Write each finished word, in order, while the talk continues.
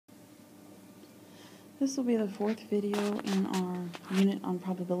This will be the fourth video in our unit on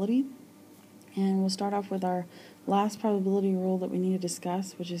probability, and we'll start off with our last probability rule that we need to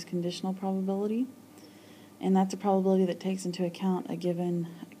discuss, which is conditional probability, and that's a probability that takes into account a given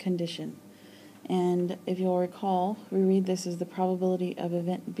condition. And if you'll recall, we read this as the probability of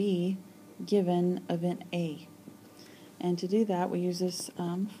event B given event A. And to do that, we use this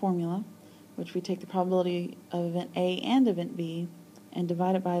formula, which we take the probability of event A and event B and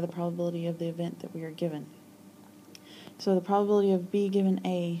divide it by the probability of the event that we are given. So the probability of B given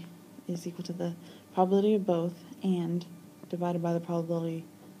A is equal to the probability of both and divided by the probability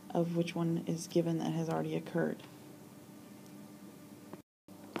of which one is given that has already occurred.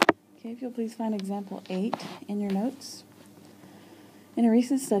 Okay, if you'll please find example 8 in your notes. In a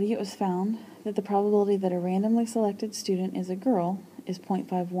recent study, it was found that the probability that a randomly selected student is a girl is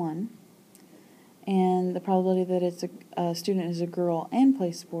 0.51, and the probability that a student is a girl and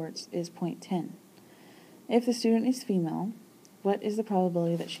plays sports is 0.10. If the student is female, what is the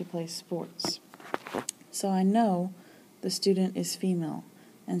probability that she plays sports? So I know the student is female,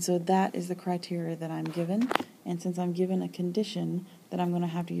 and so that is the criteria that I'm given, and since I'm given a condition, that I'm going to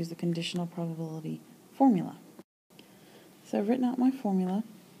have to use the conditional probability formula. So I've written out my formula.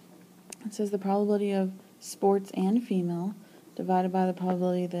 It says the probability of sports and female divided by the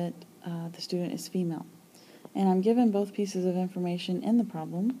probability that the student is female. And I'm given both pieces of information in the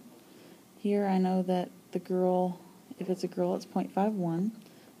problem. Here I know that the girl, if it's a girl, it's 0.51.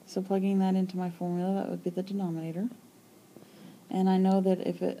 So plugging that into my formula, that would be the denominator. And I know that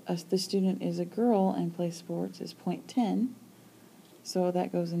if the student is a girl and plays sports, is 0.10. So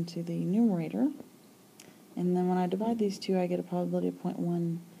that goes into the numerator. And then when I divide these two, I get a probability of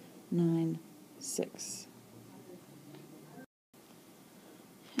 0.196.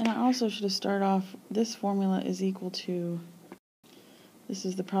 And I also should have started off, this formula is equal to, this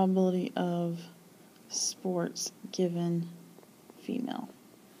is the probability of sports given female.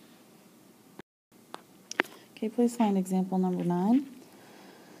 Okay, please find example number 9.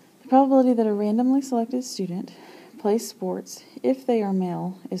 The probability that a randomly selected student plays sports if they are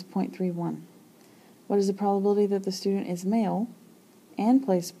male is 0.31. What is the probability that the student is male and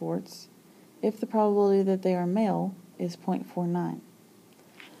plays sports if the probability that they are male is 0.49?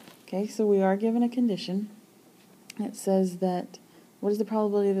 Okay, so we are given a condition. It says that what is the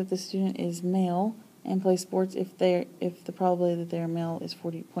probability that the student is male and plays sports if the probability that they are male is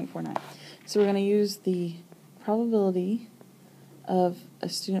 0.49. So we're going to use the probability of a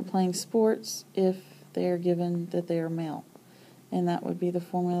student playing sports if they are given that they are male. And that would be the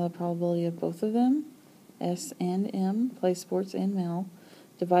formula probability of both of them, S and M, play sports and male,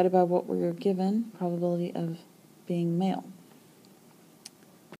 divided by what we are given, probability of being male.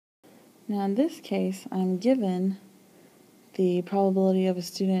 Now in this case, I'm given the probability of a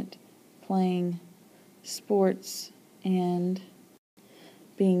student playing sports and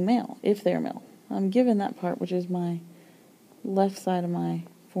being male, if they're male. I'm given that part, which is my left side of my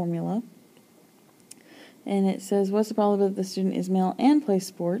formula. And it says, what's the probability that the student is male and plays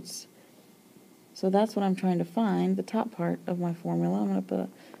sports? So that's what I'm trying to find, the top part of my formula. I'm going to put a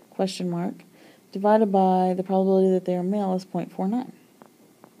question mark. Divided by the probability that they are male is 0.49.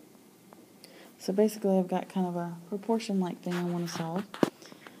 So basically I've got kind of a proportion-like thing I want to solve.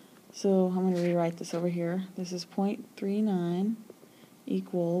 So I'm going to rewrite this over here. This is 0.39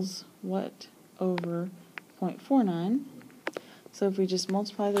 equals what over 0.49. So if we just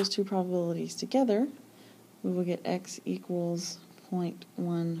multiply those two probabilities together, we will get x equals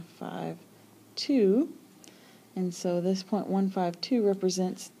 0.152. And so this 0.152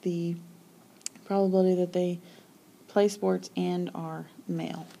 represents the probability that they play sports and are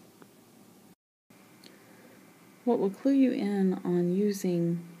male. What will clue you in on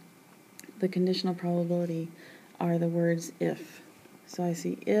using the conditional probability are the words if. So I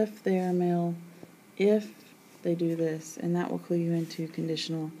see if they are male, if they do this, and that will clue you into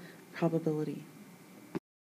conditional probability.